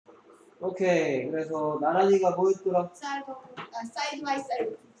오케이. 그래서 나란히가 뭐였더라? side by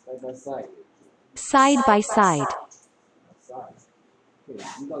side. Side by side. Side by side. Side. 오케이.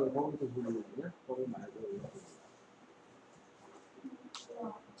 네가 왜 거기서 부르는 거냐? 거기 말고.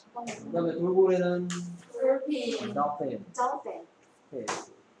 그 다음에 돌고래는 Dolphin. dolphin. Dolphin. 오케이.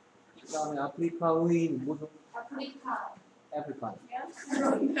 그 다음에 아프리카의 뭐죠? Africa. 아프리칸.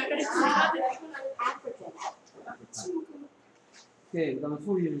 African. 오케이. 그 다음에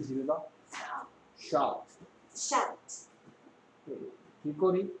소리를 지르다. shout. Shout. 오케이.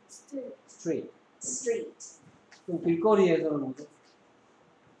 길거리 street. Street. 그럼 길거리에서는 뭐죠?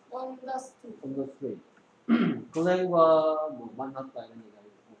 On the street. on the street. 선생과 뭐 만났다 이런 얘기가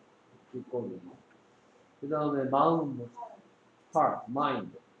있고 길거리. 그 다음에 마음은 뭐죠? heart,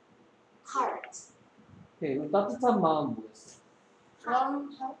 mind. Heart. 오케이. 그럼 따뜻한 마음 뭐였어?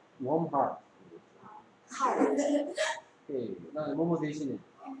 Warm heart. warm heart. Heart. 오케이. 그 다음에 뭐뭐 대신에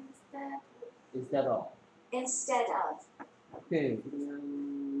instead of. Instead of. 오케이.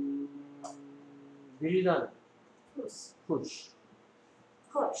 그러면 밀리다는 Push. push.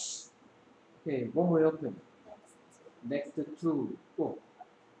 Push. 오케이. 뭐뭐 옆에 next to 또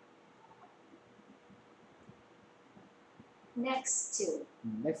Next to.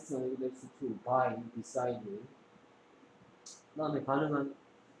 next to by beside. 그다음에 가능한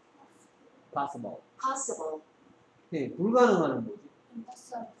possible. Possible. 오케이. 불가능한은 뭐지?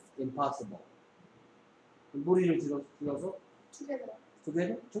 Impossible. impossible. 무리를 지어서 Together.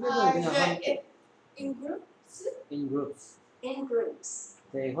 together 그냥 함께 In groups. in groups. In groups.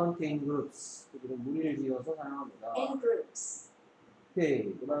 they hunt in groups. 그들은 무리를 지어서 사용합니다. In groups.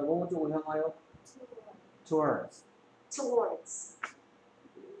 오케이. 그다음에 뭐뭐 쪽을 향하여 towards. Towards.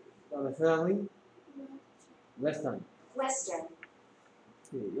 그다음에 서양의 western. Western.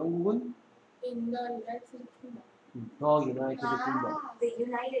 오케이. 영국은 In the United Kingdom. the United Kingdom. The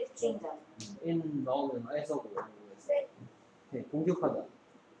United Kingdom. in 너는 에서고 영국에서. 오케이. 공격하다.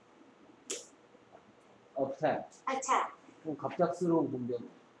 attack. Attack. 그럼 갑작스러운 공격.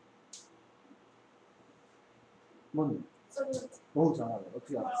 뭔? Sudden. 너무 잘하네.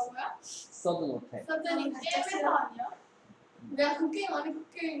 어떻게 알았어? 뭐라고요? sudden attack. Sudden이 게임에서 아니야? 내가 그 게임 아니 그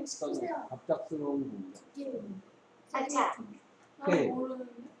게임 sudden. 시키세요. 갑작스러운 공격. 게임. Attack. 나도 오케이.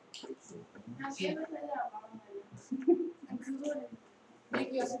 모르는데. 그렇지. 그냥 게임에서 해라 말하는 거야. 그거를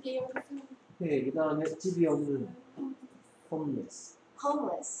얘기해서 게임을 했으면. 오케이. 그 다음에 집이 없는 homeless.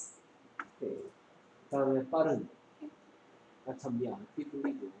 Homeless. 오케이. 그 다음에 빠른. 아, 참 미안.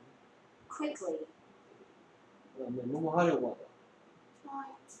 삐뚤리고. Quickly. 그 다음에 뭐뭐 하려고 하다.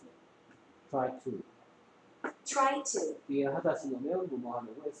 Try to. try to. Try to. 뒤에 하다 쓰면 뭐뭐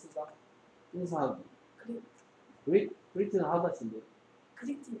하려고 했으다. 인사하기. 그리 greet는 하다 쓰면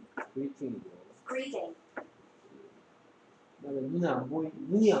그리팅. greeting이고. Greeting. 그 다음에 눈이 안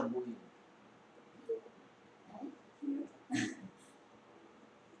보이는.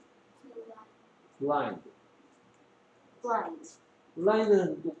 blind. Blind.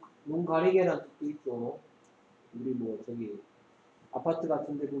 블라인드는 또 눈 가리개라는 뜻도 있죠. 우리 뭐 저기 아파트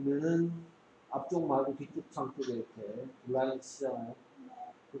같은 데 보면은 앞쪽 말고 뒤쪽 창 쪽에 이렇게 블라인드 치잖아요.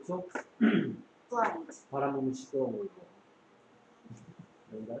 그렇죠? Blind. 바람 보면 시끄러운 거 이거.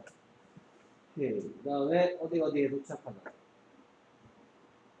 그런가? 오케이. 그 다음에 어디에 도착하다.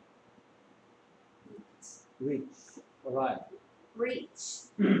 reach, arrive. Reach.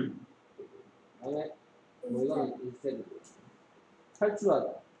 그 다음에 뭐 이거는 instead.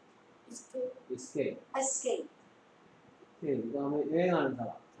 탈출하다. escape. Escape. 오케이. 그 다음에 여행하는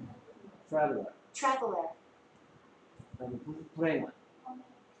사람. traveler. Traveler. 그 다음에 불행한.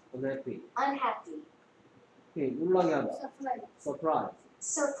 unhappy. Unhappy. 오케이. 놀라게 하다. Surprise. surprise.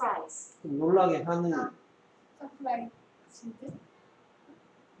 Surprise. 그럼 놀라게 하는. Surprise. 진짜?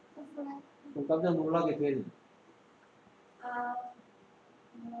 Surprise. 그럼 깜짝 놀라게 되는.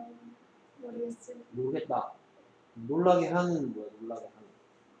 모르겠어요. 모르겠다. 놀라게 하는 뭐야? 놀라게 하는.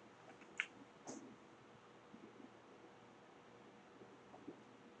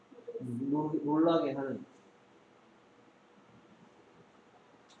 놀라게 하는.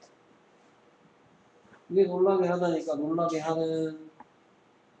 이게 놀라게 하다니까 놀라게 하는.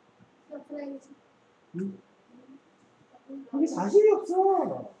 Surprise. 응? 이게 자신이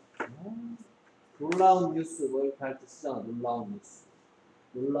없어. 놀라운 뉴스 뭐 이렇게 할 때 쓰잖아. 놀라운 뉴스.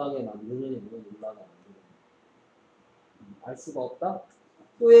 놀라게 만드는 뭐 놀라게 만드는. 알 수가 없다.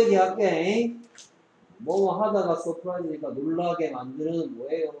 또 얘기할게. 뭐뭐 하다가 서프라이즈니까 놀라게 만드는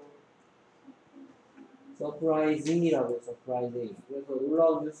뭐예요? 서프라이징이라고 해요. 서프라이징. 그래서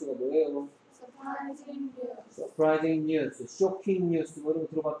놀라운 뉴스가 뭐예요? Surprising news. 서프라이징 뉴스, 쇼킹 뉴스 뭐 이런 거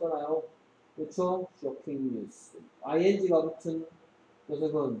들어봤잖아요. 그렇죠? 쇼킹 뉴스. ing가 붙은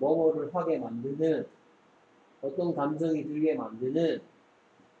녀석은 뭐뭐를 하게 만드는 어떤 감정이 들게 만드는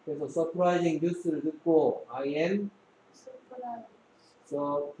그래서 surprising news를 듣고 I am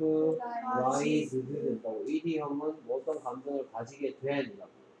surprised 된다고 ed형은 어떤 감정을 가지게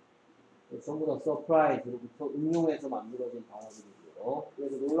된이라고 전부 다 surprise로부터 응용해서 만들어진 단어들이고요.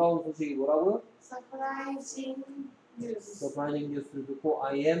 그래서 놀라운 소식이 뭐라고요? surprising news. surprising news를 듣고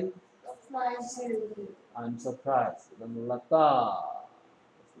I am surprised. I'm surprised. 난 놀랐다.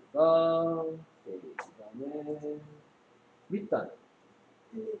 됐습니까? 네, 그 다음에 믿다.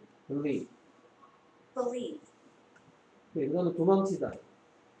 believe. Believe. 네, 그 다음에 도망치다.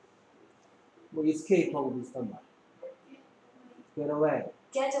 뭐 escape하고 비슷한 말. get away.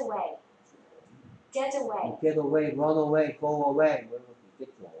 Get away. Get away. get away, run away, go away 뭐 이런 것도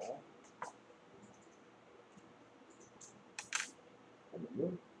있겠죠.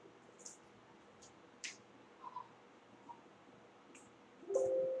 잠깐만요.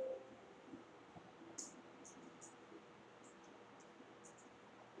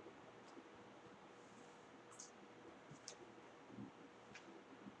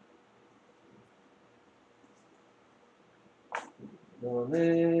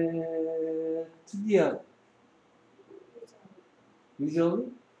 그다음에 특이한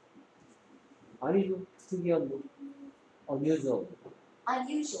usually? 아니죠. 특이한 뭐 unusual.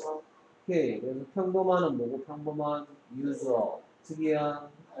 Unusual. 오케이. 그래서 평범한은 뭐고 평범한 usual.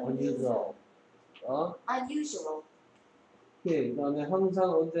 특이한 unusual. Unusual. 오케이. 그다음에 항상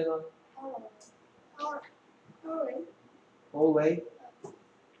언제나 always. always.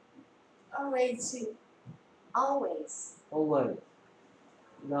 always. Always. always.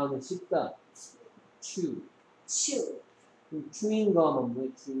 그다음에 씹다. chew. Chew. chewing gum은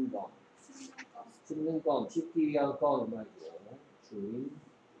뭐예요? chewing gum. 씹는 껌, 씹기 위한 껌 말이죠. chewing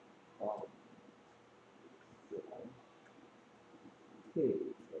gum.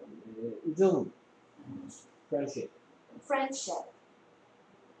 오케이. 그다음에 우정. friendship. Friendship.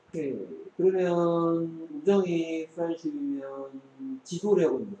 오케이. 그러면 우정이 friendship이면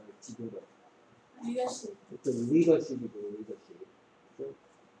지도력은 뭐예요? 지도력. leadership. 리더십이고 리더십. 그렇죠?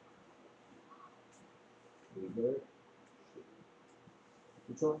 리더십.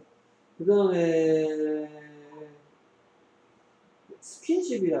 그렇죠? 그 다음에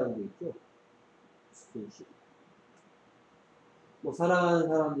스킨십이라는 게 있죠. 스킨십. 뭐 사랑하는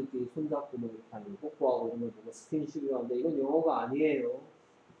사람들끼리 손잡고 뭐 이렇게 하는 뽀뽀하고 이런 걸 보고 스킨십이라고 하는데 이건 영어가 아니에요.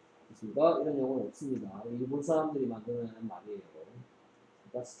 그렇습니까? 이런 영어는 없습니다. 일본 사람들이 만들어내는 말이에요.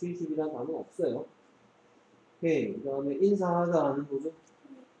 그러니까 스킨십이라는 단어는 없어요. 오케이. 그 다음에 인사하다 하는 거죠.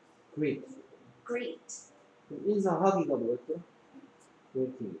 greet. Greet. 인사하기가 뭐였죠?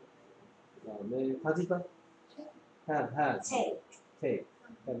 greeting. 그 다음에 가지다. have. Take.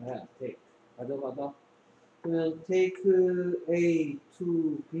 take. 가져가다. 그러면 take A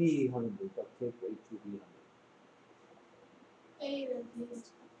to B 하는 거니까 take A to B 하는 거. A를 B.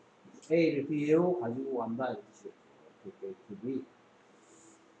 A를 B로 가지고 간다 이런 뜻이겠죠. take A to B.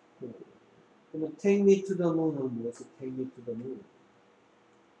 그러면 take me to the moon은 뭐였어? take me to the moon.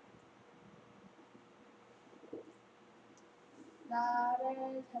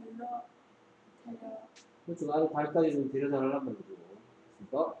 나를 데려. 그렇죠. 나를 달까지 좀 데려다달란 말이죠.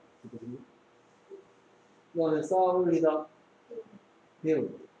 그러니까 그 다음에 쌓아올리다.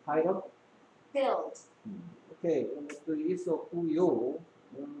 build. hide up. Build. 오케이. 이런 것들이 있었고요.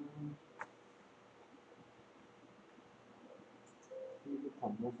 그리고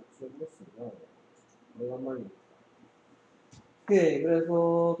반복 복수를 했습니다. 오랜만입니다. 오케이.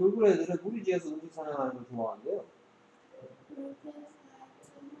 그래서 돌고래들은 무리지에서 음식 사냥하는 걸 좋아하는데요.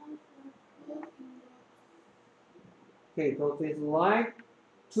 오케이. Dolphins like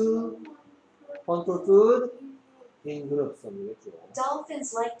to hunt for food in groups. 이겠죠.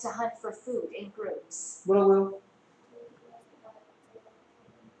 Dolphins like to hunt for food in groups. 뭐라고요?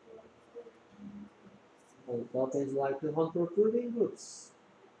 Dolphins like to hunt for food in groups.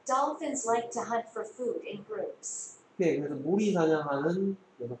 Dolphins like to hunt for food in groups. 오케이. 그래서 무리 사냥하는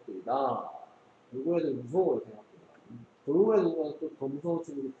녀석들이다. 돌고래들 무서워요, 생각보다. 돌고래보다 또 더 무서운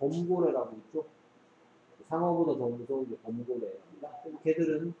친구들이 범고래라고 있죠. 상어보다 더 무서운 게 범고래입니다.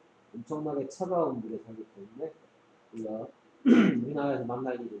 걔들은 엄청나게 차가운 물에 살기 때문에 우리가 우리나라에서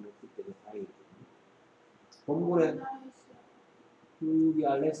만날 일이 없기 때문에 다행이죠. 범고래 그게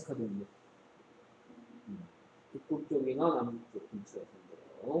알래스카도 있네. 북극 쪽이나 남북 쪽 근처에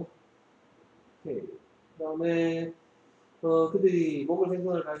산대요. 오케이. 그 다음에 그들이 먹을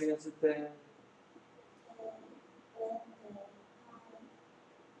생선을 발견했을 때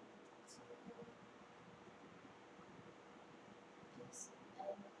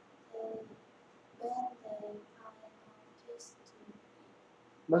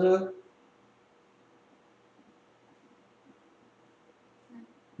맞아요?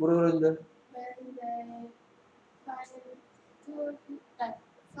 뭐라 그랬는데? When they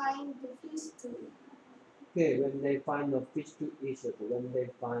find the fish to eat. 오케이. When they find a fish to eat. When they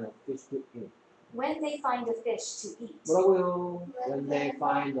find a fish to eat. When they find a fish to eat. 뭐라고요? When they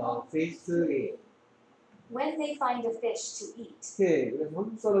find a fish to eat. When they find a fish to eat. 오케이. 그래서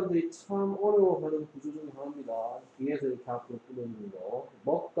한국 사람들이 참 어려워하는 구조 중에 하나입니다. 뒤에서 이렇게 앞으로 꾸며주는 거.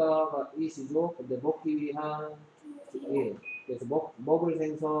 먹다가 eat이죠. 근데 먹기 위한 to eat. 그래서 먹을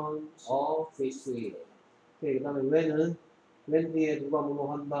생선 a fish to eat. 오케이. 그 다음에 when은 when 뒤에 누가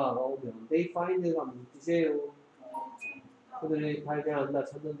뭐뭐 한다 나오면 they find가 무슨 뜻이에요? 그들이 발견한다,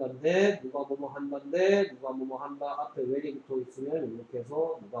 찾는다인데 누가 뭐뭐 한다인데 누가 뭐뭐 한다 앞에 when이 붙어 있으면 이렇게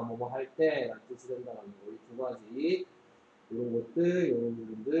해서 누가 뭐뭐 할 때라는 뜻이 된다는 거. 이 두 가지 이런 것들, 이런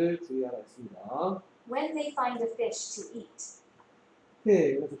부분들 주의하라 했습니다. When they find a fish to eat.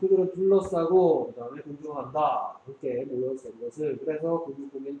 오케이. 그래서 그들은 둘러싸고 그 다음에 공중한다. 함께 모여서 이것을 그래서 그들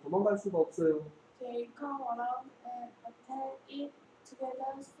보면 도망갈 수가 없어요. They come around and attack it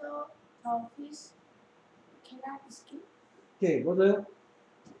together so the fish cannot escape. 오케이. 맞아요?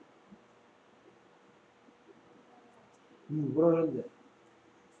 뭐라 그랬는데?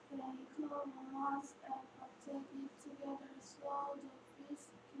 They come around and attack it together so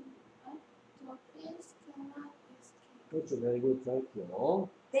the fish cannot escape. 그렇죠. 네, 이거 잘했고요.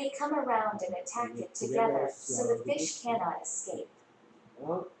 They come around and attack it together so the fish cannot escape.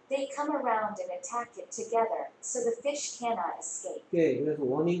 They come around and attack it together so the fish cannot escape. 오케이. 그래서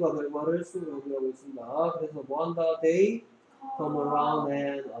원인과 결과를 수용하고 있습니다. 그래서 뭐 한다? They come around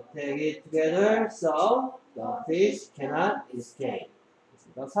and attack it together so the fish cannot escape.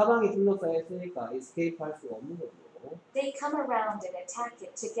 그러니까 사방이 둘러싸여 있으니까 escape 할 수가 없는 거죠. They come around and attack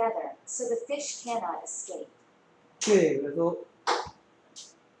it together so the fish cannot escape. 오케이. 그래서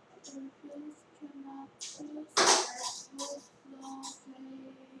The fish cannot escape.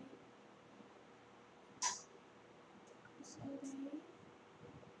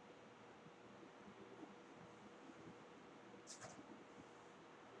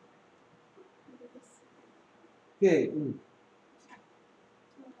 오케이.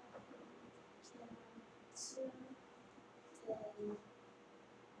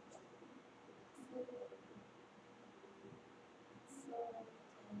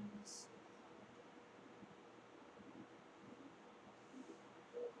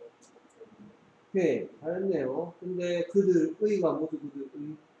 오케이. 잘했네요. 근데 그들의가 모두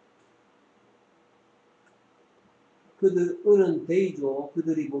그들의. 그들은 they죠.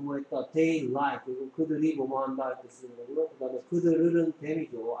 그들이 뭐뭐 했다. they like. 그리고 그들이 뭐뭐 한다 할 때 쓰는 거고요. 그 다음에 그들은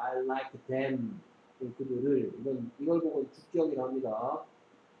them이죠. I like them. 그들을. 이걸 보고 주격이라 합니다.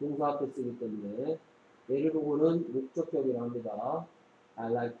 동사 앞에 쓰기 때문에. 얘를 보고는 목적격이라 합니다.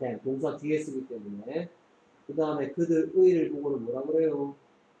 I like them. 동사 뒤에 쓰기 때문에. 그 다음에 그들의를 보고는 뭐라 그래요?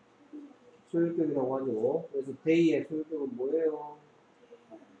 소유격이라고 하죠. 그래서 they의 소유격은 뭐예요?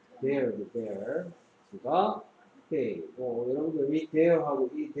 their. 그러니까 오케이. 여러분들 이 there하고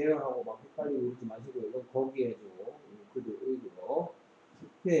이 there하고 막 헷갈리고 이러지 마시고요. 이건 거기에죠. 그들의고요.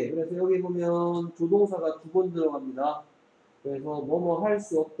 오케이. 그래서 여기 보면 조동사가 두 번 들어갑니다. 그래서 뭐뭐 할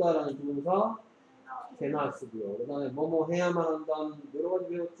수 없다라는 조동사 cannot 쓰고요. 그 다음에 뭐뭐 해야만 한다는 여러 가지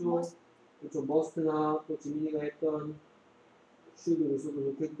배웠죠. 그렇죠. must나 또 지민이가 했던 should를 써도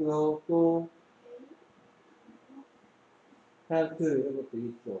좋겠고요. 또 have to 이런 것도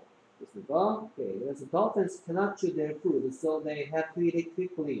있죠. 됐습니까? 오케이. 그래서 dolphins cannot chew their food, so they have to eat it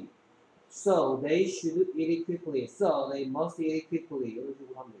quickly. So they should eat it quickly. So they must eat it quickly. 이런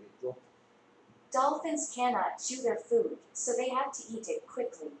식으로 하면 되겠죠. Dolphins cannot chew their food, so they have to eat it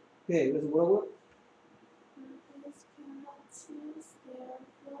quickly. 오케이. 그래서 뭐라고요? Dolphins cannot choose their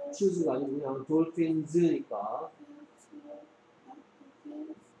food. choose가 아니고 그냥 dolphins니까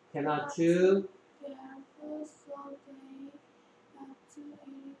cannot chew. their food, so they have to eat it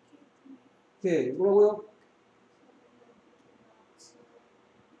quickly. 오케이. 뭐라고요?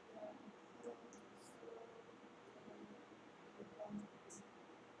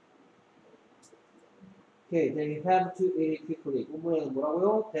 오케이. They have to eat it quickly. 본문에는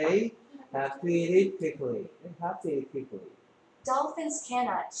뭐라고요? They have to eat it quickly. They have to eat it quickly. Dolphins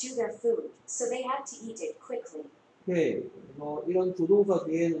cannot chew their food, so they have to eat it quickly. 오케이. 그래서 이런 조동사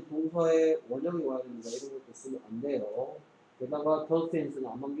뒤에는 동사의 원형이 와야 됩니다. 이런 것도 쓰면 안 돼요. 게다가 dolphins는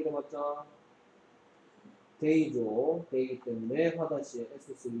안만 길어봤자 they죠. they이기 때문에 하다시에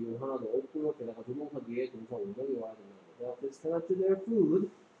ss 이용 하나도 없고요. 게다가 조동사 뒤에 동사 원형이 와야 된다는 거죠. Dolphins cannot chew their food.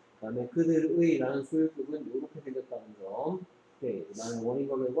 그 다음에 그들의라는 소유격은 이렇게 생겼다는 점. 오케이. 그 다음에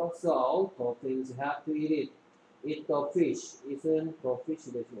원인과 결과 so dolphins have to eat it. eat the fish. eat은 the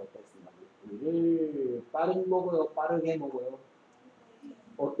fish 대신 어떻습니까? 고기를 빠른 먹어요? 빠르게 먹어요?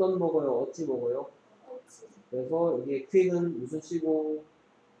 어떤 먹어요? 어찌 먹어요? 그래서 여기 퀵은 무슨 시고?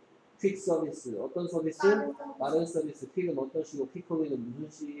 퀵 서비스. 어떤 서비스? 빠른 서비스. 퀵은 어떤 시고? 퀵커리는 무슨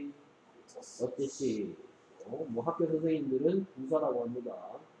시? 어찌 시? 뭐 학교 선생님들은 부사라고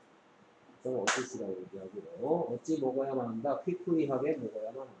합니다. 저는 어찌 시라고 얘기하고요. 어찌 먹어야만 한다? 퀵리하게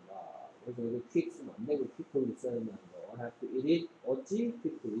먹어야만 한다. 그래서 여기 퀵 쓰면 안 되고 퀵리 써야 된다는 거. have to eat it. 어찌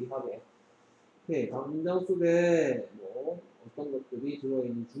퀵리하게. 네, 다음 문장 속에 뭐 어떤 것들이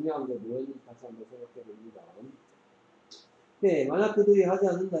들어있는 중요한 게 뭐였는지 다시 한번 생각해 봅니다. 네, 만약 그들이 하지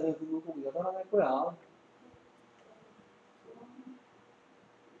않는다면 그 물고기가 살아날 거야.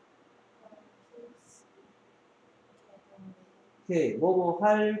 오케이, 뭐뭐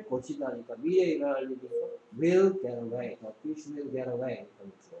할 것이다니까 미래에 일어날 일이 있어? will get away. The fish will get away.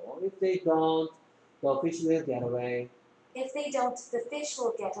 그렇죠. If they don't, the fish will get away. If they don't, the fish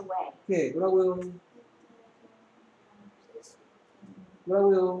will get away. 오케이, 뭐라고요?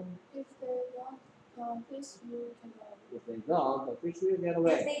 뭐라고요? If they don't, the fish will get away. If they don't, the fish will get If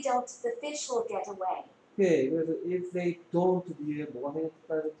away. they don't, the fish will get away. 오케이, 그래서 if they don't 뒤에 뭐가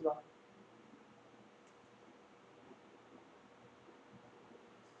생겼다 그랬더라?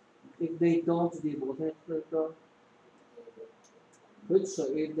 If they don't 뒤에 뭐가 생겼다 그랬더라? 그렇죠.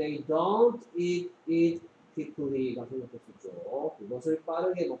 If they don't eat it quickly가 생각했었죠. 그것을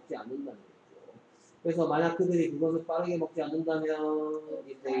빠르게 먹지 않는다는 거죠. 그래서 만약 그들이 그것을 빠르게 먹지 않는다면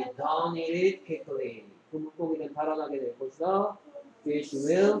if they don't eat it quickly 그 물고기는 달아나게 될 것이다. Fish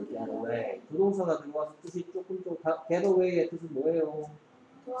will get away. 부동사가 들어와서 뜻이 조금 좀 get away의 뜻은 뭐예요?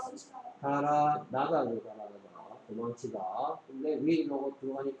 달아나가요. 달아나가. 도망치다. 근데 will이라고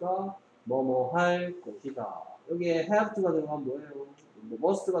들어가니까 뭐뭐 할 것이다. 여기에 have to가 들어가면 뭐예요? 뭐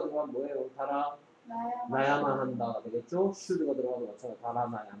must가 들어가면 뭐예요? 달아나야만 한다가 되겠죠? should가 들어가도 마찬가지로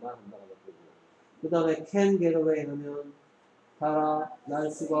달아나야만 한다가 되고. 그 다음에 can get away 하면 달아날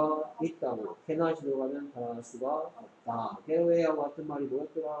수가 있다고. cannot이 들어가면 달아날 수가 없다. get away하고 같은 말이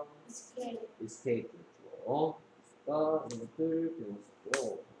뭐였더라? escape였죠. 이런 것들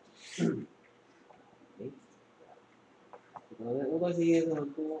배웠었고. 그 다음에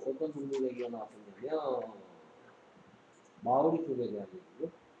 5-2에서는 또 어떤 종류 얘기가 나왔었냐면 마오리 쪽에 대한 얘기죠.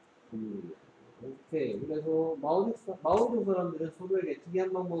 오케이. 그래서 마오리족 사람들은 서로에게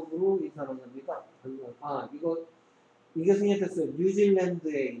특이한 방법으로 인사를 합니다. 이게 생략했어요.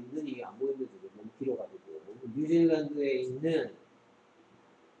 뉴질랜드에 있는, 이게 안 보이는데 너무 길어가지고. 뉴질랜드에 있는,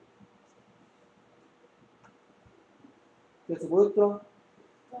 그래서 뭐였더라?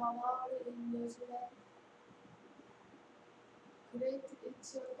 The Maori in New Zealand greet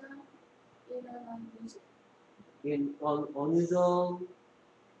each other in an unusual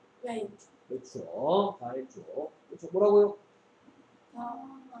way. 그렇죠. 잘했죠. 그렇죠. 뭐라고요? The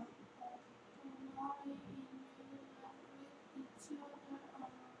Maori in New Zealand greet each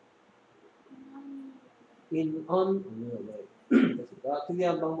other In an unusual way. 됐습니다.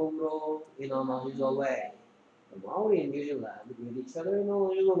 특이한 방법으로 in an unusual way. The Maori in New Zealand greet each other in an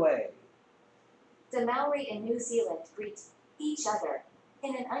unusual way. The Maori in New Zealand greet each other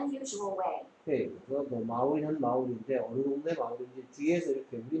in an unusual way. 오케이. 그래서 뭐 마오리는 마오리인데 어느 동네 마오리인지 뒤에서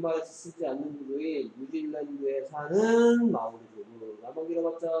이렇게 우리말에서 쓰지 않는 구조인 뉴질랜드에 사는 마오리족을 한번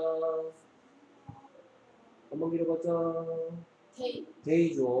길어봤자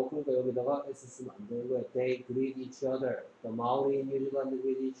데이죠. 그러니까 여기다가 S 쓰면 안 되는 거예요. They greet each other. The Maori in New Zealand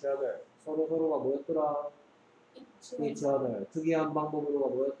greet each other. 서로가 뭐였더라? each other. 특이한 방법으로가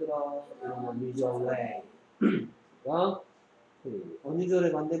뭐였더라? in an unusual way. 야?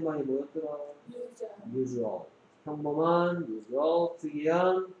 unusual의 반대말이 뭐였더라? usual. 평범한, usual,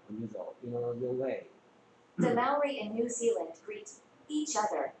 특이한, unusual. in an unusual way. The Maori in New Zealand greet each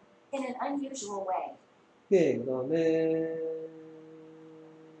other in an unusual way. 오케이. 그 다음에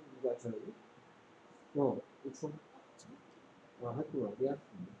누가 했잖아요? 이총. 했구나. 미안.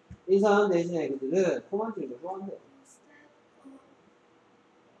 인사하는 대신에 그들은 포만지를 좋아한대요.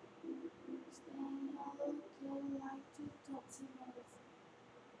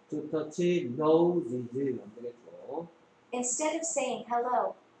 To touch noses 안 되겠죠. Instead of saying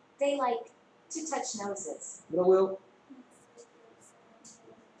hello, they like to touch noses. 뭐라고요?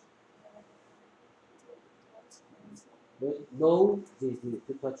 noses,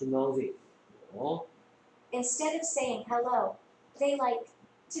 to touch noses. Instead of saying hello, they like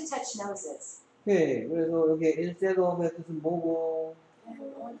to touch noses. 오케이. 그래서 여기 instead of의 뜻은 뭐고?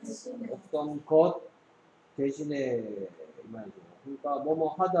 어떤 것 대신에 이 말이죠. 그러니까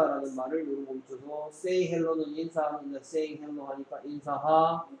뭐뭐 하다라는 말을 이런 거 붙여서 say hello는 인사하는데 saying hello 하니까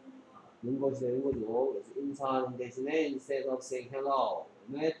인사하 는 것이 되는 거죠. 그래서 인사하는 대신에 instead of saying hello,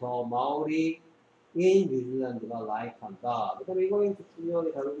 그다음에 더 마오리 in 뉴질랜드가 like 한다. 그다음에 이거에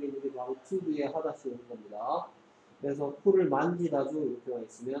중요하게 다루고 있는 게 바로 to 뒤에 하다시 오는 겁니다. 그래서 코를 만지다죠. 이렇게만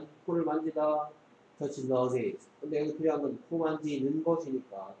있으면 코를 만지다 touch nose. 근데 여기 필요한 건 코 만지는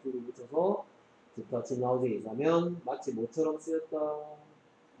것이니까 to를 붙여서 to touch nose 하면 마치 뭐처럼 쓰였다.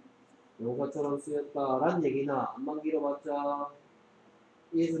 용사처럼 쓰였다라는 얘기나 안만 길어봤자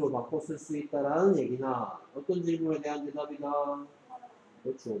is로 바꿔 쓸 수 있다라는 얘기나 어떤 질문에 대한 대답이다.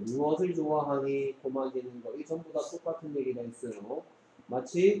 그렇죠. 무엇을 좋아하니? 코 만지는 거. 이 전부 다 똑같은 얘기가 있어요.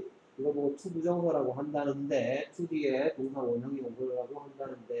 마치 이거 보고 to 부정사라고 한다는데 to 뒤에 동사 원형이 오라고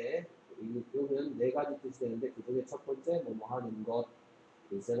한다는데 여기는 네 가지 뜻이 되는데 그 중에 첫 번째 뭐뭐 하는 것.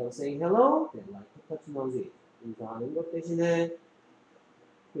 Instead of saying hello, they like to touch nose. 인사하는 것 대신에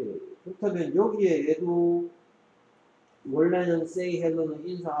그렇다면 여기에 얘도 원래는 say hello는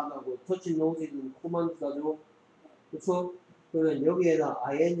인사하다고 touch nose는 코 만지다죠. 그쵸? 그러면 여기에다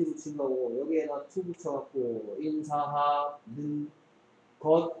ing 붙인 거고 여기에다 to 붙여갖고 인사하는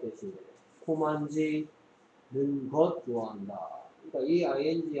것 대신에 코 만지는 것 좋아한다. 그러니까 이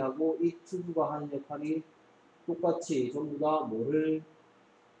ing하고 이 to가 하는 역할이 똑같이 전부 다 뭐를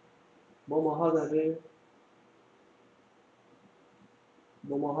뭐뭐 하다를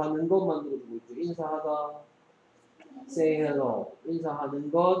뭐뭐 하는 것 만들어주고 있죠. 인사하다 say hello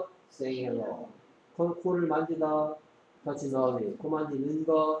인사하는 것 say hello 코를 만지다 touch nose 코 만지는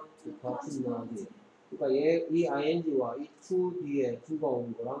것 touch nose 그러니까 이 ing와 이 to 뒤에 to가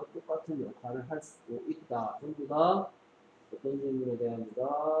온 거랑 똑같은 역할을 할 수도 있다. 전부 다 어떤 질문에 대합니다.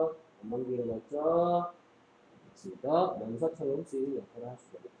 안만 길어봤자 있습니다. 명사처럼 쓰이는 역할을 할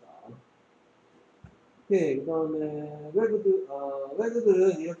수가 있다. 오케이, 그 다음에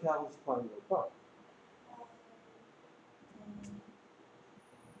외그들은 이렇게 하고 싶어 하는 걸까?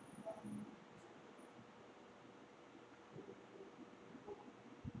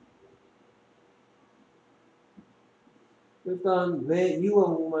 일단 왜 이유가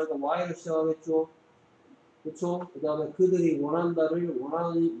궁금하니까 why를 시작하겠죠. 그쵸? 그 다음에 그들이 원한다를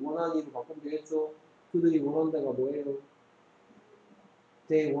원하니로 바꾸면 되겠죠. 그들이 원한다가 뭐예요?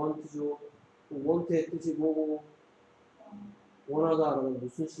 They want죠. want의 뜻이 뭐고? 원하다라는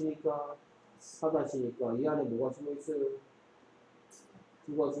무슨 시니까? 하다시니까 이 안에 뭐가 숨어 있어요?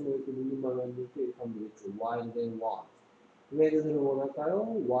 누가 숨어 있고 묻는 말만 이렇게 하면 되겠죠. Why do they want? 왜 그들을 원할까요?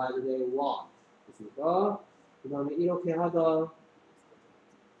 Why do they want? 됐습니까? 그 다음에 이렇게 하다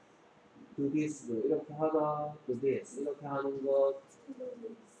do this 이렇게 하다 do this 이렇게 하는 것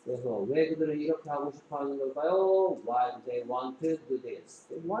그래서 왜 그들은 이렇게 하고 싶어 하는 걸까요? Why do they want to do this?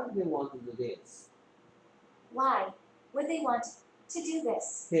 Why do they want to do this? Why would they want to do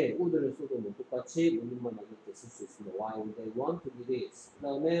this? 이렇게 would를 써도 뭐 똑같이 묻는말 만들 때 쓸 수 있습니다. Why would they want to do this? 그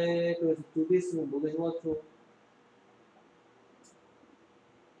다음에 그래서 do this는 뭐든 해왔죠?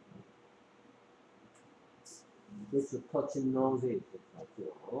 그렇죠. touch nose 이렇게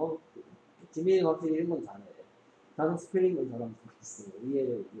맞죠. 지민이가 확실히 이런 건 잘해. 다른 스펠링은 잘하면 좋겠어.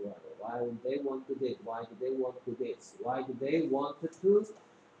 이해를 좋아해. Why would they want to this? Why do they want to this? Why do they want to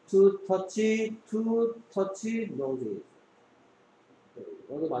touch noses?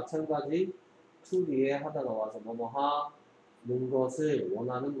 여기도 마찬가지 to 뒤에 하다가 와서 뭐뭐 하는 것을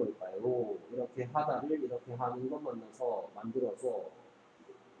원하는 걸까요? 이렇게 하다를 이렇게 하는 것 만나서 만들어서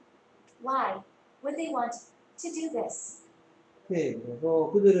Why would they want to do this? 네,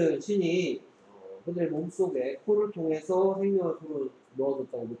 그래서 그들은 신이 그들 몸속에 코를 통해서 생명을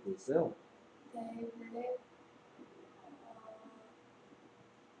넣어줬다고 믿고 있어요. They believe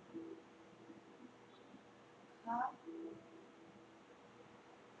God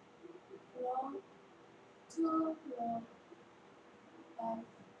from to the life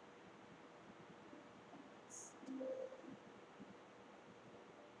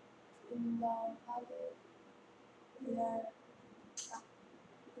in the body where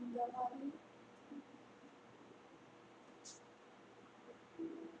in the body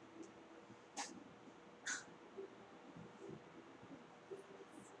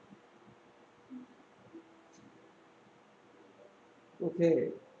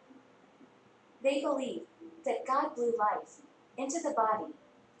오케이. They believe that God blew life into the body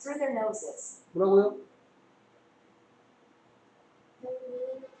through their noses. 뭐라고요? they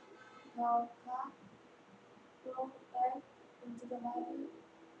believe God from life into the body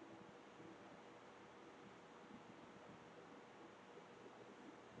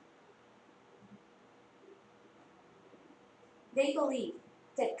They believe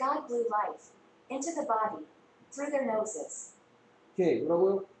that God blew life into the body through their noses. 오케이.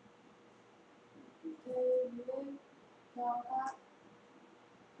 뭐라고요? they believe God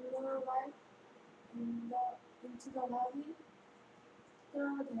blue light into the body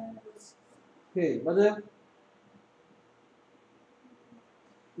through their nose. 오케이, 맞아요?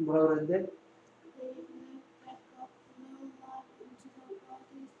 뭐라 그랬는데? They let back up blue light into the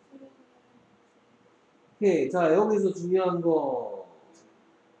body through their nose. 오케이, 자, 여기서 중요한 거.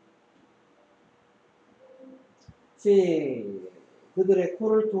 그들의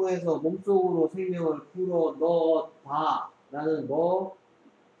코를 통해서 몸속으로 생명을 불어 넣었다. 라는 뭐?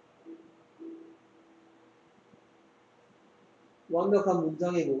 완벽한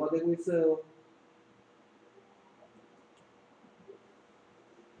문장이 뭐가 되고 있어요?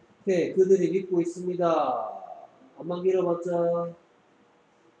 오케이, 그들이 믿고 있습니다. 안만 길어봤자?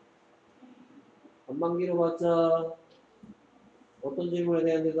 안만 길어봤자? 어떤 질문에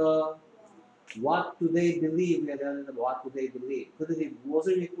대한 대답? What do they believe? 에 대한 대답, what do they believe? 그들이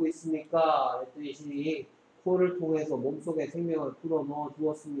무엇을 믿고 있습니까? 했더니 신이 코를 통해서 몸속에 생명을 불어넣어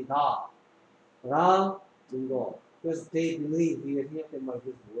주었습니다. 라는 거. 그래서 they believe 위에 생략된 말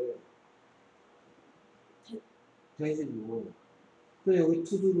그래서 뭐예요? 되지고. 또 여기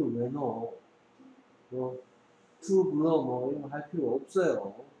to do를 왜 넣어? to blow 뭐 이런 거 할 필요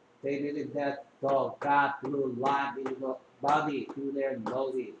없어요. They believe that the God blew life into the body through their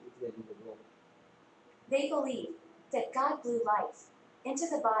noses. 이렇게 되는 거고. They believe that God blew life into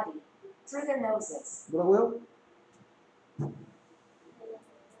the body through their noses. 뭐라고요?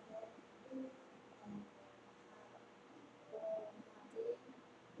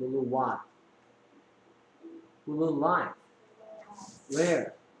 blew what? blew life.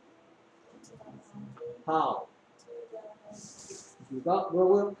 Where? How? 그러니까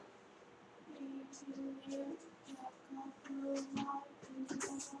뭐라고요?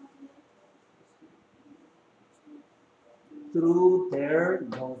 Through their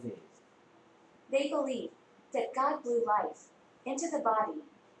noses. They believe that God blew life into the body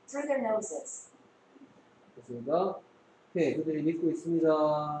through their noses. 됐습니까? 네, 그들이 믿고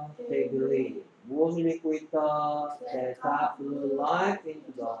있습니다. They believe. 무엇을 믿고 있다? That God blew life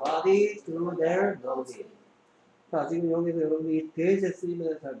into the body through their noses. 자, 지금 여기서 여러분이 이 대세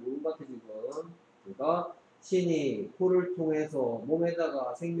쓰이면 잘 모르는 것 같아, 지금. 그러니까, 신이 코를 통해서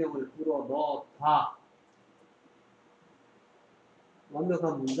몸에다가 생명을 불어 넣었다.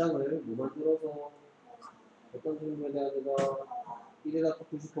 완벽한 문장을 뭐 만들어서 어떤 질문에 대한 대답 이래다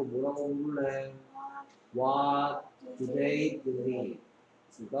듣고 싶어 뭐라고 물을래? What do they believe?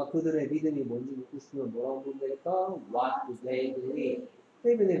 그러니까 그들의 믿음이 뭔지 묻고 싶으면 뭐라고 물으면 되겠다? What do they believe?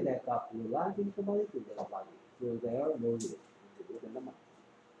 They believe that God blew life into the body through their body, through their noses. 이렇게 된단 말이야.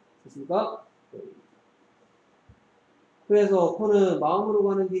 됐습니까? 그래서 코는 마음으로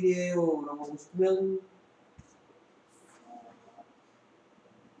가는 길이에요 라고 하고 싶으면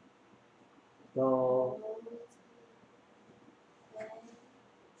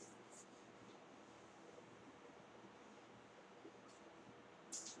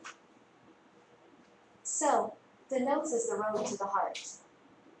So, the nose is the road to the heart.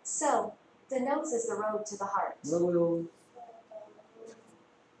 So, the nose is the road to the heart. 뭐라고요?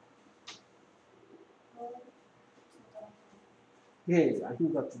 예,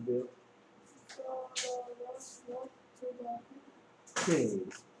 아닌 것 같은데요.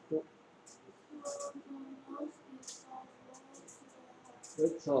 예.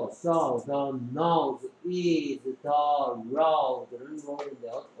 그렇죠. So the nose is the road는 road인데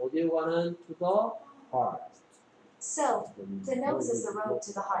어디로 가는 to the heart. So, the nose is the road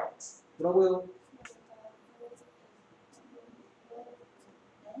to the heart. 뭐라고요?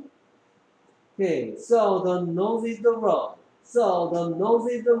 Okay. So the nose is the road. So the nose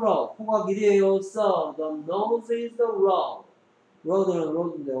is the road. 코가 길이에요. So the nose is the road. road는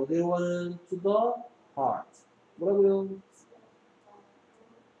road인데 어디로 가는 to the heart. 뭐라고요?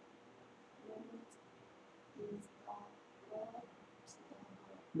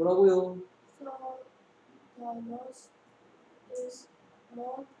 뭐라고요?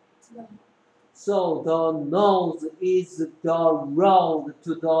 So the nose is the road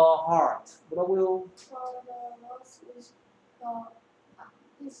to the heart. 뭐라고요?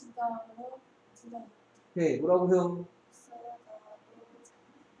 오케이, 뭐라고요?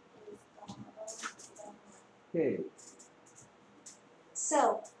 오케이.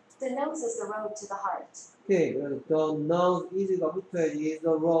 So, the nose is the road to the heart. 오케이, 그래서 the nose is가 붙어야지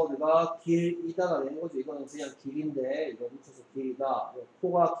the road가 길이다가 되는 거죠. 이거는 그냥 길인데 이거 붙여서 길이다.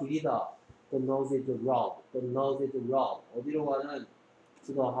 코가 길이다. The nose is the road. The nose is the road. 어디로 가는?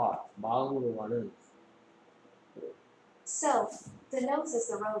 To the heart. 마음으로 가는. So, the nose is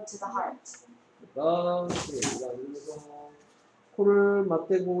the road to the heart. 그러니까 그래서 코를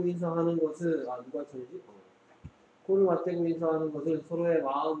맞대고 인사하는 것은 누가 쳐야지? 손을 맞대고 인사하는 것은 서로의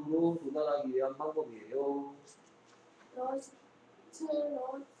마음으로 도달하기 위한 방법이에요. Those two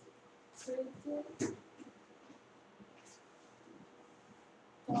notes greet the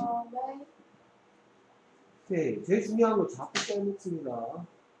way 오케이. 제일 중요한 거 자꾸 빼먹습니다.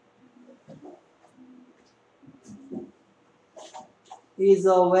 is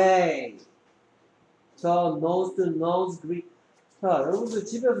a way. 저 nose to nose greet. 자, 여러분들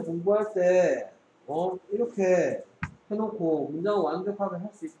집에서 공부할 때, 이렇게 해놓고 문장을 완벽하게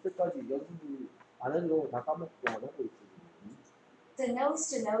할 수 있을 때까지 연습을 안 해도 다 까먹고 안 하고 있거든요. The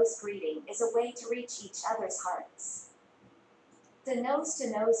nose-to-nose greeting is a way to reach each other's hearts. The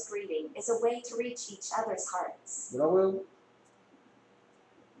nose-to-nose greeting is a way to reach each other's hearts. 뭐라고요?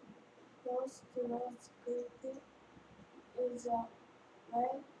 those two notes greet is a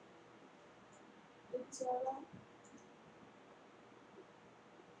way each other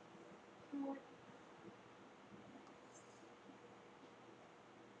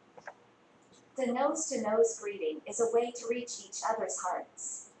The nose-to-nose greeting is a way to reach each other's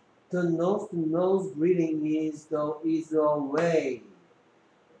hearts. The nose-to-nose greeting is a way.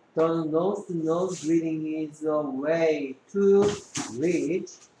 The nose-to-nose greeting is a way to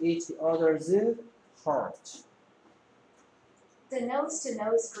reach each other's heart. The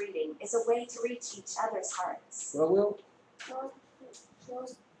nose-to-nose greeting is a way to reach each other's hearts. 뭐라고요?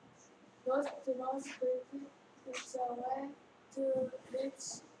 those two notes greet is a way to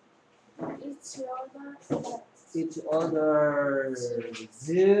reach each other's hearts. Each other's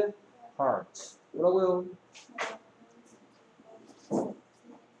heart. 뭐라고요?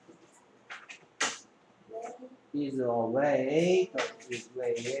 Is a way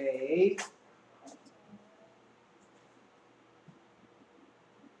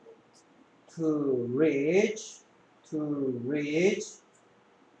to reach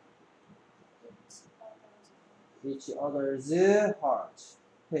each other's heart.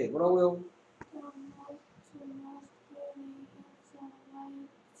 네, 뭐라고요?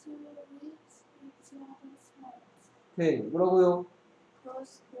 네, 뭐라고요?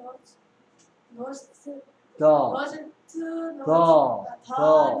 those two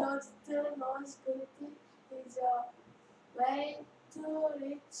notes greet is a way to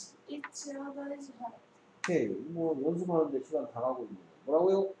reach each other's heart. 네, 뭐 연습하는데 시간 다 가고 있네요.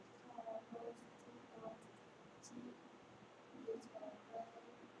 뭐라고요?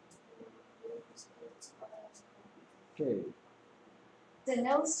 네, The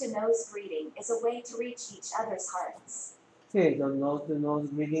nose-to-nose greeting is a way to reach each other's hearts. 오케이, the nose-to-nose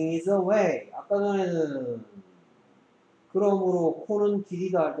greeting is a way. 아까 전에는 그러므로 코는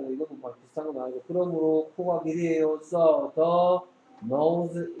길이다 할 때도 이것도 막 비슷한 거 나와요. 그러므로 코가 길이에요. So the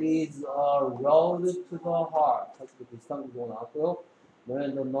nose is a road to the heart. 사실 비슷한 구조가 나왔고요.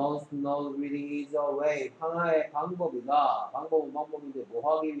 When the nose-to-nose greeting is a way. 하나의 방법이다. 방법인데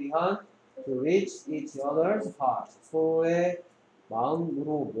뭐 하기 위한? To reach each other's heart. 서로의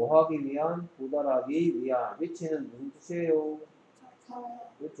마음으로 뭐 하기 위한? 도달하기 위한. reach는 무슨 뜻이에요?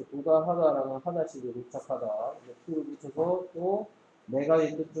 그렇죠. 도달하다라는 하다식으로 도착하다. to를 붙여서 또 네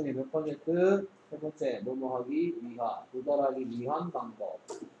가지 뜻 중에 몇 번째 뜻? 세 번째, 뭐뭐 하기 위한, 도달하기 위한 방법.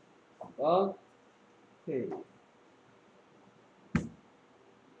 아까, 오케이.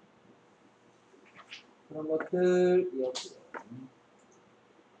 그런 것들이었고요.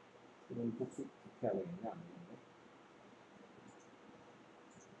 그럼 복습해야 되겠네, 안 되겠네.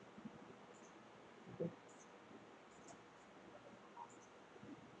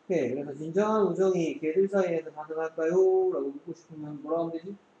 오케이. 그래서 진정한 우정이 걔들 사이에서 가능할까요? 라고 묻고 싶으면 뭐라 하면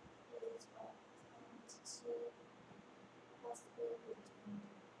되지?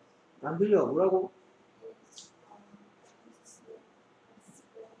 안 들려. 뭐라고?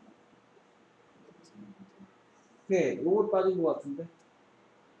 오케이. 요거 빠진 것 같은데?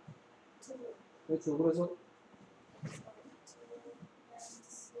 그렇죠. 그래서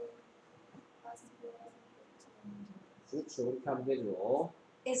그렇죠. 그렇게 하면 되죠.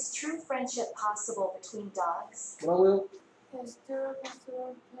 Is true friendship possible between dogs? 뭐라고요? Is there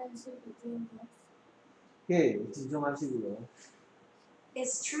possible friendship between us? 오케이. 진정하시고요.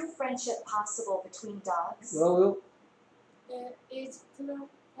 Is true friendship possible between dogs? 뭐라고요? Is true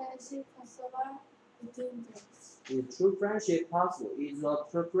friendship possible between us? Is true friendship possible? Is a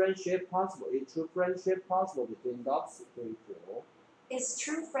true friendship possible? Is true friendship possible between dogs? 그렇죠. Is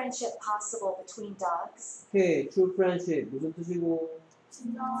true friendship possible between dogs? 오케이. true friendship 무슨 뜻이고?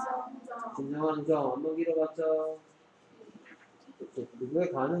 진정한 우정. 한번 길어봤죠? 그게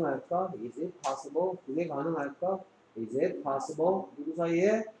가능할까? Is it possible? 그게 가능할까? Is it possible? 누구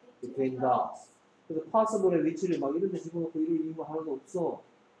사이에? Between dogs. 그래서 possible의 위치를 막 이런 데 집어넣고 이럴 이유가 하나도 없어.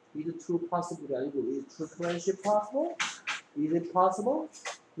 is true possible이 아니고 is true friendship possible? Is it possible?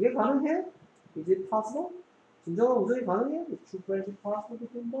 이게 가능해? Is it possible? 진정한 우정이 가능해? Is true friendship possible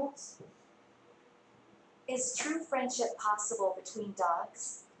between dogs? Is true friendship possible between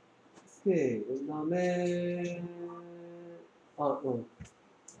dogs? 오케이. 그 다음에 The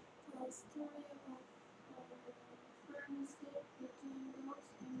story of friendship between dogs in the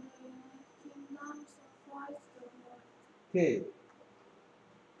United Kingdom surprised the world. 오케이.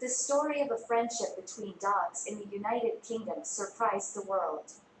 The story of a friendship between dogs in the United Kingdom surprised the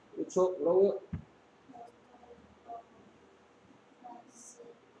world. 그렇죠? 뭐라고요?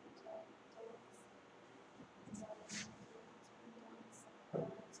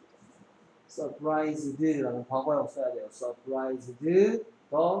 surprised라는 과거형 써야 돼요. surprised the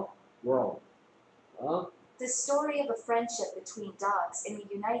world. The story of a friendship between dogs in the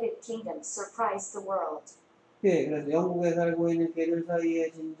United Kingdom surprised the world. 예, 그래서 영국에 살고 있는 개들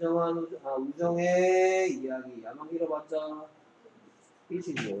사이에 진정한 우정의 이야기. 아마 읽어봤자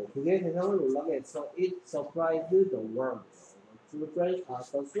이시죠. 그게 세상을 놀라게 했어. It surprised the world. The story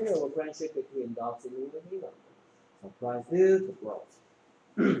of a friendship between dogs in the United Kingdom surprised the world.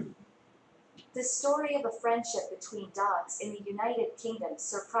 The story of a friendship between dogs in the United Kingdom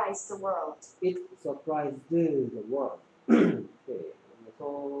surprised the world. It surprised the world. 네,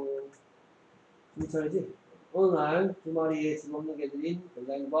 그래서 순찰이지. 어느 날 두 마리의 집없는 개들인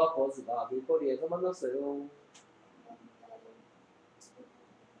글렌과 버즈가 길거리에서 만났어요.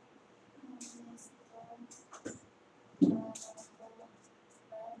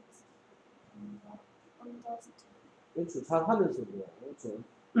 그렇죠. 잘하면서 뭐야. 그렇죠.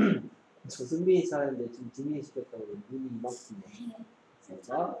 저 승민이 잘했는데 지금 지민이 시켰다고 눈이 이만큼.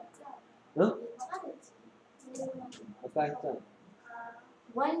 자, 응? 아까 했잖아.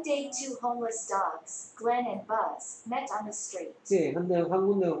 One day, two homeless dogs, Glenn and Buzz, met on the street. 네, 한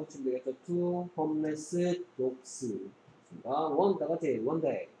군데가 고치면 되겠죠. Two homeless dogs. one 다 같이 one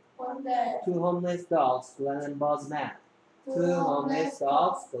day. One day, Two homeless dogs, Glenn and Buzz met. Two homeless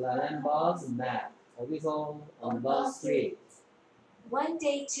dogs, Glenn and Buzz met. 어디서? On the street. One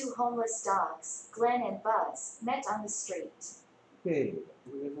day, two homeless dogs, Glenn and Buzz, met on the street. 오케이.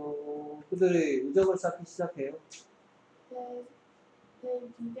 그래서 그들의 우정을 쌓기 시작해요. they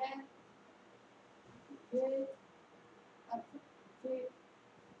began with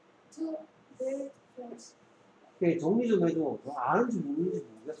to build friends. 오케이. 정리 좀 해줘. 너 아는지 모르는지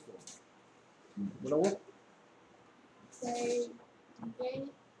모르겠어. 뭐라고? They began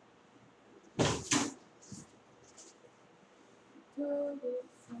to build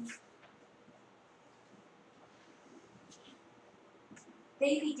friends.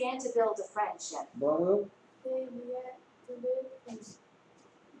 They began to build a friendship. 뭐라고요? They began to build friends.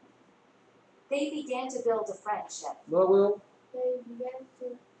 They began to build a friendship. 뭐라고요? They began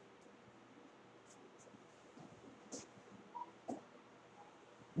to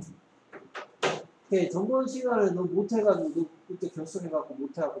오케이. 저번 시간에 너 못해가지고 너 그때 결석해갖고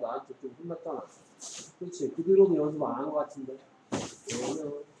못해갖고 나한테 좀 혼났잖아. 그렇지. 그 뒤로는 연습 안 한 것 같은데.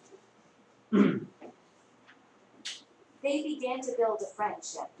 They began to build a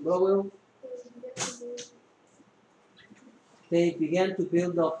friendship. 뭐라고요? they began to build They began to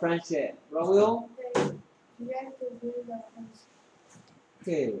build a friendship. 뭐라고요? they began to build a friendship.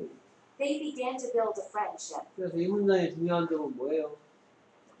 오케이. They began to build a friendship. 그래서 이 문장의 중요한 점은 뭐예요?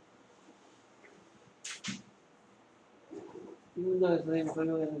 이 문장에 선생님이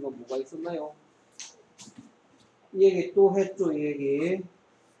설명하는 건 뭐가 있었나요? 이 얘기 또 했죠, 이 얘기.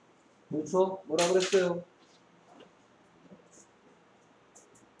 그렇죠? 뭐라 그랬어요?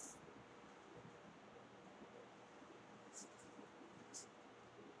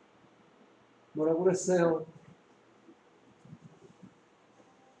 뭐라고 그랬어요?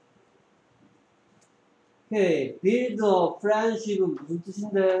 오케이. build a friendship은 무슨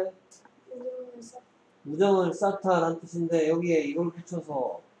뜻인데? 우정을 쌓다라는 뜻인데 여기에 이걸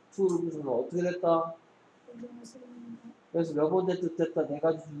붙여서 to를 붙여서 어떻게 됐다? 그래서 몇 번째 뜻 됐다? 네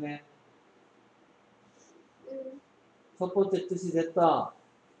가지 중에 첫 번째 뜻이 됐다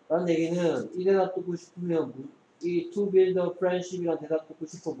라는 얘기는 이 대답 듣고 싶으면 이 to build a friendship이란 대답 듣고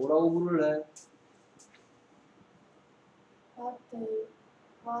싶어 뭐라고 부를래? What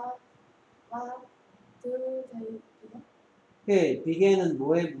do they do? 오케이. begin은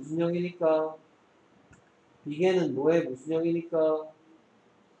뭐의 무슨 형이니까? begin은 뭐의 무슨 형이니까?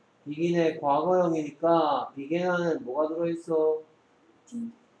 begin의 과거형이니까 began 안에는 뭐가 들어있어?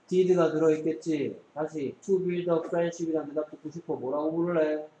 did가 들어있겠지. 다시 to build a friendship이란 대답 듣고 싶어 뭐라고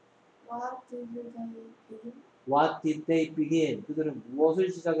부를래? What did they do? What did they begin? 그들은 무엇을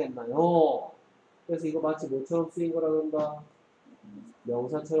시작했나요? 그래서 이거 마치 뭐처럼 쓰인 거라 그런다?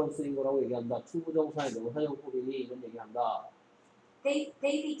 명사처럼 쓰인 거라고 얘기한다. 투부정사의 명사적 for이니 이런 얘기한다. They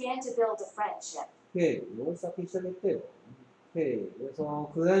began to build a friendship. 오케이, 이걸 쌓기 시작했대요. 오케이,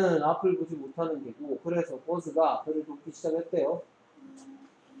 그래서 그애는 앞을 보지 못하는 개고, 그래서 버즈가 그를 돕기 시작했대요.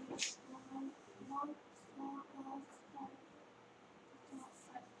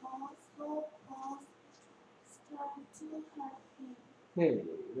 오케이,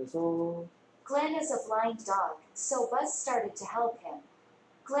 그래서 Glenn is a blind dog, so Buzz started to help him.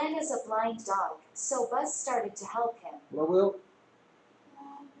 Glenn is a blind dog, so Buzz started to help him. 뭐라고요?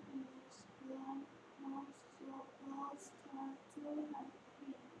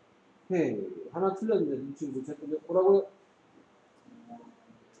 오케이, 하나 틀렸는데 눈치 못 챘거든요. 뭐라고요?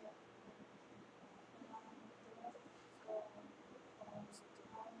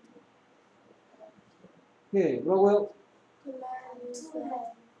 오케이, 뭐라고요?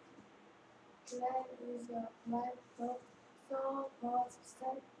 Glenn is a blind dog, so Buzz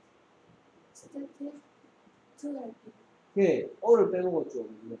started to help him. 오케이, 어를 빼먹었죠.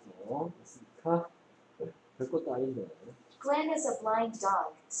 그래서 됐습니까? 별것도 아닌데. Glenn is a blind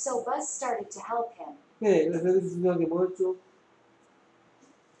dog, so Buzz started to help him. 오케이, 그래서 여기서 중요한 게 뭐였죠?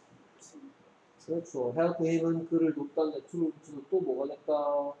 그렇죠. help him은 그를 돕다는데 to를 붙여서 또 뭐가 됐다?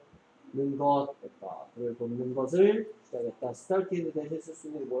 는 것 됐다. 그를 돕는 것을 시작했다. started 대신 쓸 수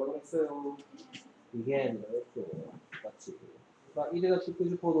있는 게 뭐라고 했어요? began 그렇죠. 똑같이. 그러니까 이래가 듣고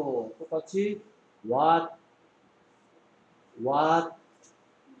싶어도 똑같이 what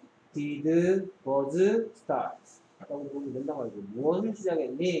did Buzz start? 라고 보면 된다고 하죠. 무엇을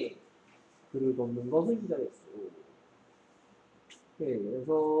시작했니? 그를 돕는 것을 시작했어. 오케이,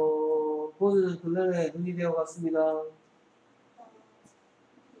 그래서 버즈는 글렌의 눈이 되어갔습니다.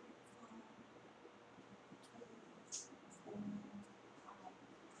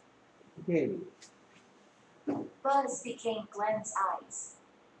 오케이, Buzz became Glenn's eyes.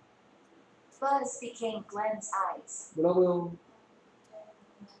 Buzz became Glenn's eyes. 뭐라고요?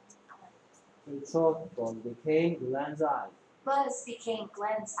 그렇죠. Buzz became Glenn's eye. Buzz became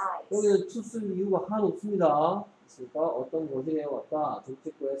Glenn's eyes. 여기는 to 쓸 이유가 하나도 없습니다. 그러니까 어떤 것이 되어갔다.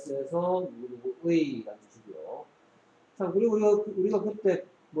 정책구 S에서 누구의 라는 뜻이고요. 참, 그리고 우리가 그때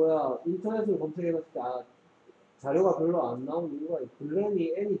인터넷을 검색해봤을 때 자료가 별로 안 나온 이유가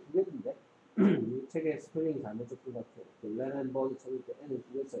글렌이 N이 두 개인데 이 책에 스펠링이 잘못 적힌 것 같아요. 글렌 앤 버즈 찾을 때 N을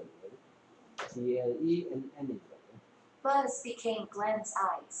두 개 써야 돼요. G-L-E-N-N이죠. Buzz became Glenn's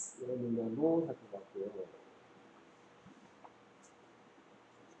eyes. 이런 문장도 살펴봤고요.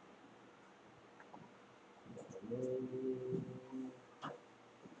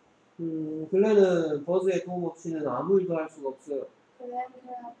 글렌은 버즈의 도움 없이는 아무 일도 할 수가 없어요. Glenn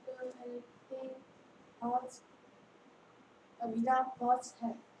cannot do anything without Buzz's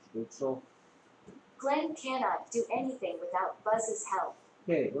help. 그렇죠. Glenn cannot do anything without Buzz's help.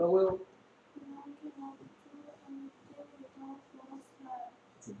 오케이, 뭐라고요? Glenn cannot do anything without Buzz's help.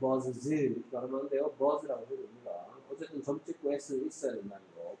 버즈즈 이렇게 말하면 안 돼요. 버즈라고 해도 됩니다. 어쨌든 점 찍고 S 있어야 된다는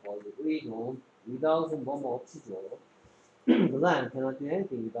거. 버즈의 도움. without은 뭐뭐 없이죠. Glenn cannot do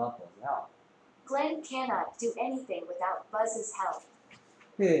anything without Buzz's help. Glenn cannot do anything without Buzz's help.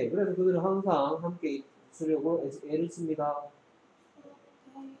 오케이, 그래서 그들은 항상 함께 있으려고 애를 씁니다.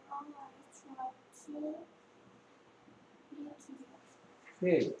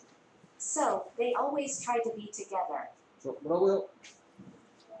 So they always try to 오케이, be together. So they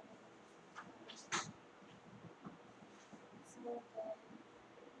always try to be together. 뭐라고요?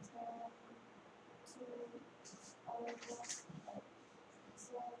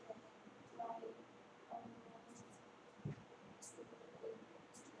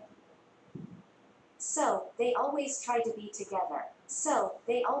 So they always try to be together. So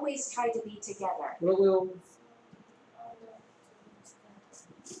they always try to be together. 뭐라고요?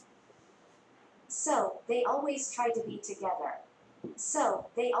 So they always try to be together. So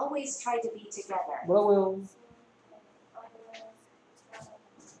they always try to be together. 뭐라고요?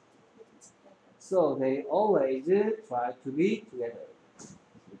 So they always try to be together.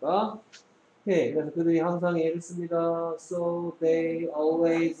 그러니까 오케이, 그래서 그들이 항상 애를 씁니다. So they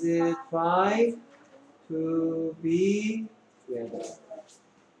always try to be together.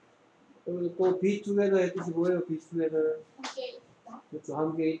 그리고 또 be together의 뜻이 뭐예요? be together. 함께 있다. 그렇죠.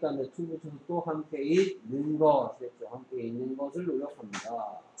 함께 있다는데 to 붙여서 또 함께 있는 것. 그렇죠. 함께 있는 것을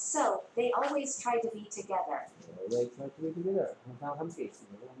노력합니다. So they always try to be together. Always try to be together. 항상 함께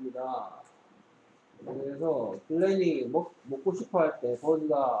있으려고 합니다. 그래서 글렌이 먹고 싶어 할 때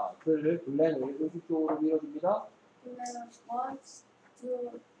버즈가 글렌을 의식적으로 밀어줍니다. Glenn wants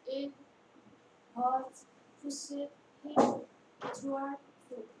to eat, but pushes him toward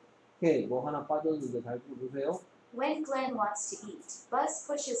food. 오케이, 뭐 하나 빠졌는데 잘 보세요. When Glenn wants to eat, Buzz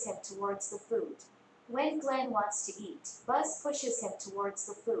pushes him towards the food. When Glenn wants to eat, Buzz pushes him towards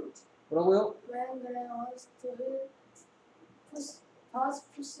the food. 뭐라고요? When Glenn wants to eat, Buzz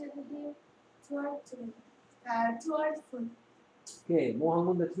pushes him toward food. 오케이. 뭐 한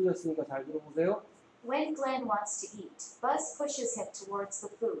군데 틀렸으니까 잘 들어보세요. When Glenn wants to eat, Buzz pushes him towards the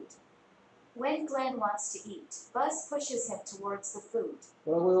food. When Glenn wants to eat, Buzz pushes him towards the food.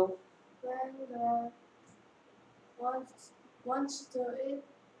 뭐라고요? When Glenn wants to eat,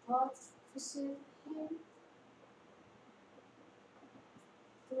 Buzz pushes him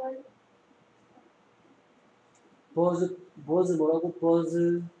toward 버즈 뭐라고?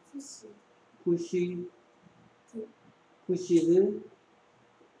 버즈 food. pushes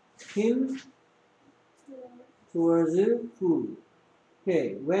him towards food.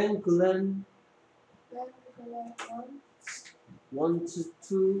 오케이. When Glenn wants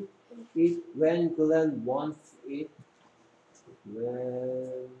to eat, when Glenn wants to eat,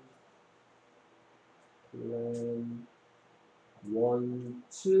 when Glenn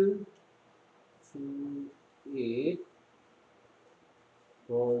wants to eat,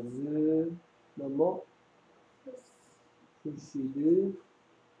 Buzz 뭐뭐 pushed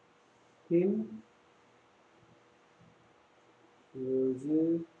him towards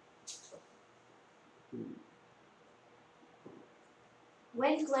food.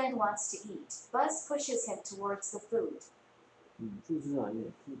 When Glenn wants to eat, Buzz pushes him towards the food. choose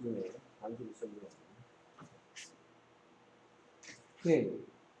아니에요. choose 단수를 써요. 오케이.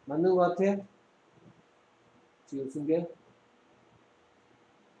 맞는 것 같아? 지금 쓴 게?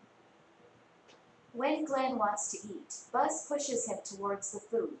 When Glenn wants to eat, Buzz pushes him towards the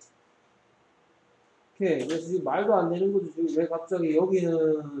food. 오케이. 그래서 지금 말도 안 되는 거죠. 지금 왜 갑자기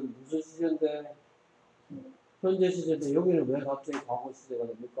여기는 무슨 시제인데? 현재 시제인데 여기는 왜 갑자기 과거 시제가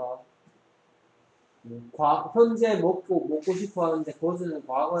됩니까? 현재 먹고 싶어 하는데 그것은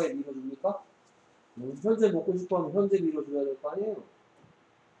과거에 밀어줍니까? 현재 먹고 싶어 하면 현재 밀어줘야 될 거 아니에요?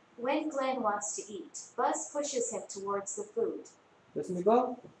 When Glenn wants to eat, Buzz pushes him towards the food.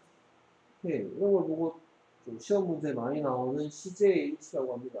 됐습니까? 네, 이런 걸 보고 좀 시험 문제 많이 나오는 시제의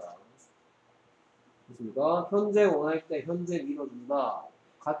일치라고 합니다. 됐습니까? 현재 원할 때 현재 밀어준다.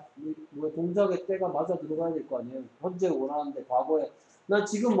 동작의 때가 맞아 들어가야 될 거 아니에요? 현재 원하는데 과거에 난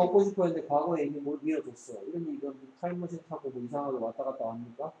지금 먹고 싶어 했는데 과거에 이미 뭘 밀어줬어. 이런 이건 타임머신 타고 뭐 이상하게 왔다 갔다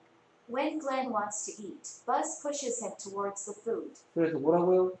합니까? When Glenn wants to eat, Buzz pushes him towards the food. 그래서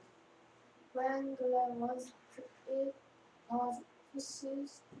뭐라고요? When Glenn wants to eat, Buzz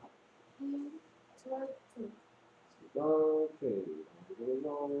pushes him toward food. 오케이.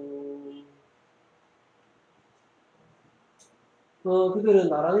 그래서 그들은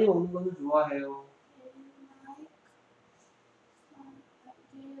나란히 먹는 것을 좋아해요.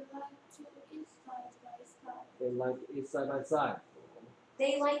 They like to eat side by side. They like to eat side by side.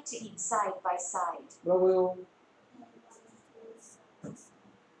 They like to eat side by side. 뭐라고요?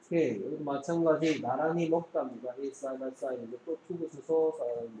 오케이. 여기도 마찬가지 나란히 먹답니다. eat side by side. 이제 또 to 붙여서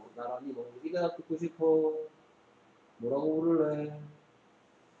뭐 나란히 먹는 거. 이거나 듣고 싶어. 뭐라고 부를래?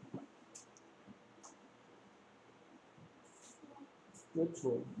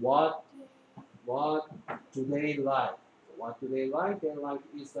 그렇죠. What do they like? What do they like? They like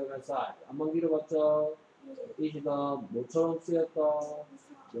to eat side by side. 한번 길어봤죠? 이시가 뭐처럼 쓰였다?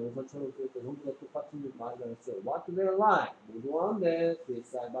 명사처럼 쓰였다. 전부 다 똑같은 말이 있어요. What do they like? 뭐 좋아하는데? To eat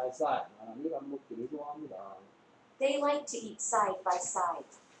side by side. 나란히 밥 먹기를 좋아합니다. They like to eat side by side.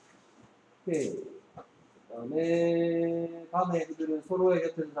 오케이. 그 다음에 애들은 서로의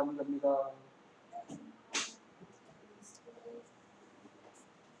곁에서 잠을 잡니다.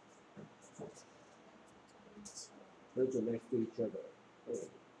 그렇죠. next to each other. 네.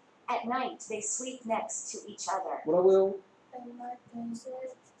 At night, they sleep next to each other. 뭐라고요? and like they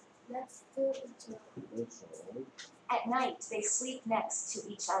sit next to each other. 그렇죠. At night, they sleep next to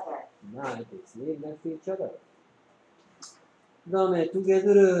each other. Night, they sleep next to each other. 그 다음에 두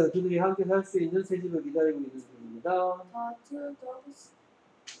개들은 그들이 함께 살 수 있는 새 집을 기다리고 있는 중입니다. The two dogs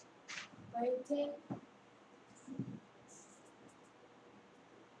waiting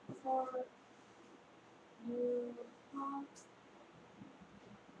for new house.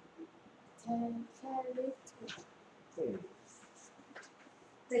 They can live together. 네.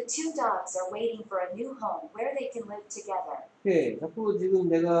 The two dogs are waiting for a new home where they can live together. 오케이. 자꾸 지금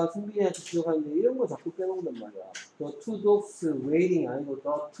내가 승빈이한테 지적하는데 이런 거 자꾸 빼먹는단 말이야. The two dogs waiting 아니고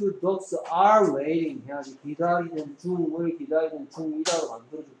the two dogs are waiting 해야지 기다리는 중을 기다리는 중이라고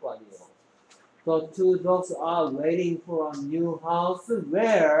만들어줄 거 아니에요. The two dogs are waiting for a new house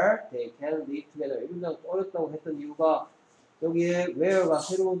where they can live together. 이 문장 어렵다고 했던 이유가 여기에 where가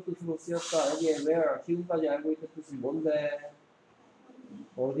새로운 뜻으로 쓰였다. 여기에 where 지금까지 알고 있던 뜻은 뭔데?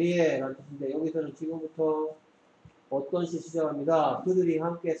 어디에? 라는 뜻인데 여기서는 지금부터 어떤 시 시작합니다. 그들이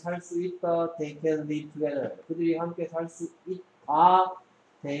함께 살 수 있다. They can live together. 그들이 함께 살 수 있다.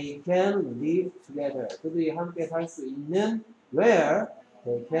 They can live together. 그들이 함께 살 수 있는 where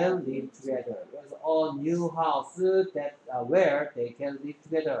they can live together. 그래서 a new house that where they can live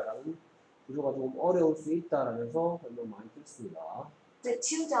together. 라는 구조가 조금 어려울 수 있다라면서 설명 많이 듣습니다. The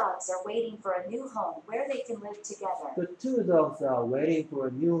two dogs are waiting for a new home where they can live together. The two dogs are waiting for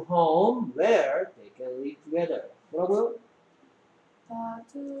a new home where they can live together. 뭐라고요? The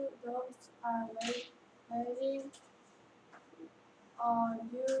two dogs are waiting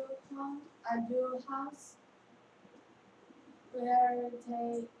a new house where they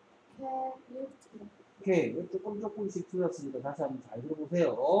can live together. 오케이, 이거 조금씩 틀렸으니까 다시 한번 잘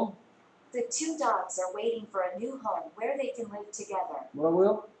들어보세요. The two dogs are waiting for a new home where they can live together.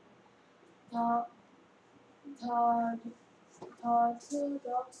 뭐라고요? The two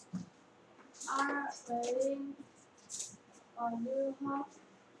dogs are waiting a new house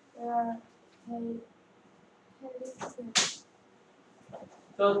where they can live together.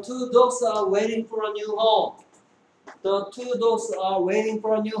 The two dogs are waiting for a new home. The two dogs are waiting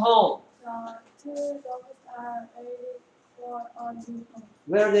for a new home The two dogs are waiting for a new home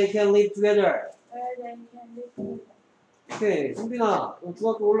where they can live together. where they can live together. 오케이, 승빈아, 너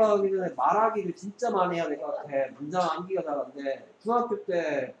중학교 올라가기 전에 말하기를 진짜 많이 해야 될 것 같아. 문장 암기가 다른데 중학교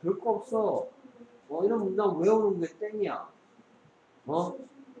때 별거 없어. 이런 문장 외우는 게 땡이야.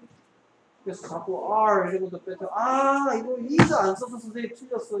 그래서 자꾸 R 이런 것도 뺏어. 이거 is 안 써서 선생님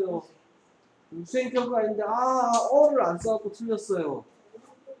틀렸어요. 수행평가인데 어를 안 써갖고 틀렸어요.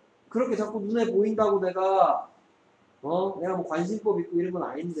 그렇게 자꾸 눈에 보인다고 내가 내가 뭐 관심법 있고 이런 건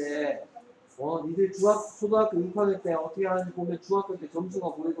아닌데 니들 초등학교 6학년 때 어떻게 하는지 보면 중학교 때 점수가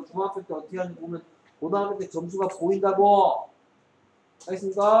보이고 중학교 때 어떻게 하는지 보면 고등학교 때 점수가 보인다고.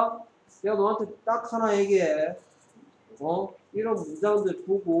 알겠습니까? 내가 너한테 딱 하나 얘기해. 이런 문장들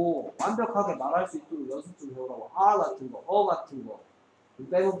보고 완벽하게 말할 수 있도록 연습 좀 해오라고. 같은 거, 같은 거 좀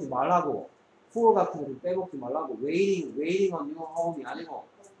빼먹지 말라고. for 같은 거 좀 빼먹지 말라고. waiting on new home이 아니고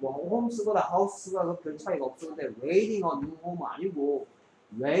뭐 home 쓰거나 house 쓰거나 별 차이가 없었는데 waiting on new home 아니고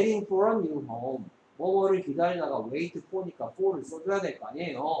waiting for a new home. 뭐뭐를 기다리다가 wait for니까 for를 써줘야 될 거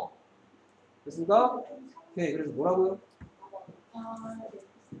아니에요. 됐습니까? 오케이, 그래서 뭐라고요?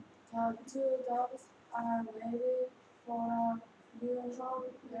 The two dogs are waiting for a new home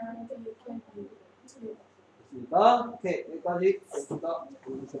where they can live together. 됐습니까? 오케이, 여기까지 됐습니다.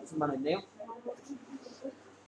 오늘 접수만 했네요.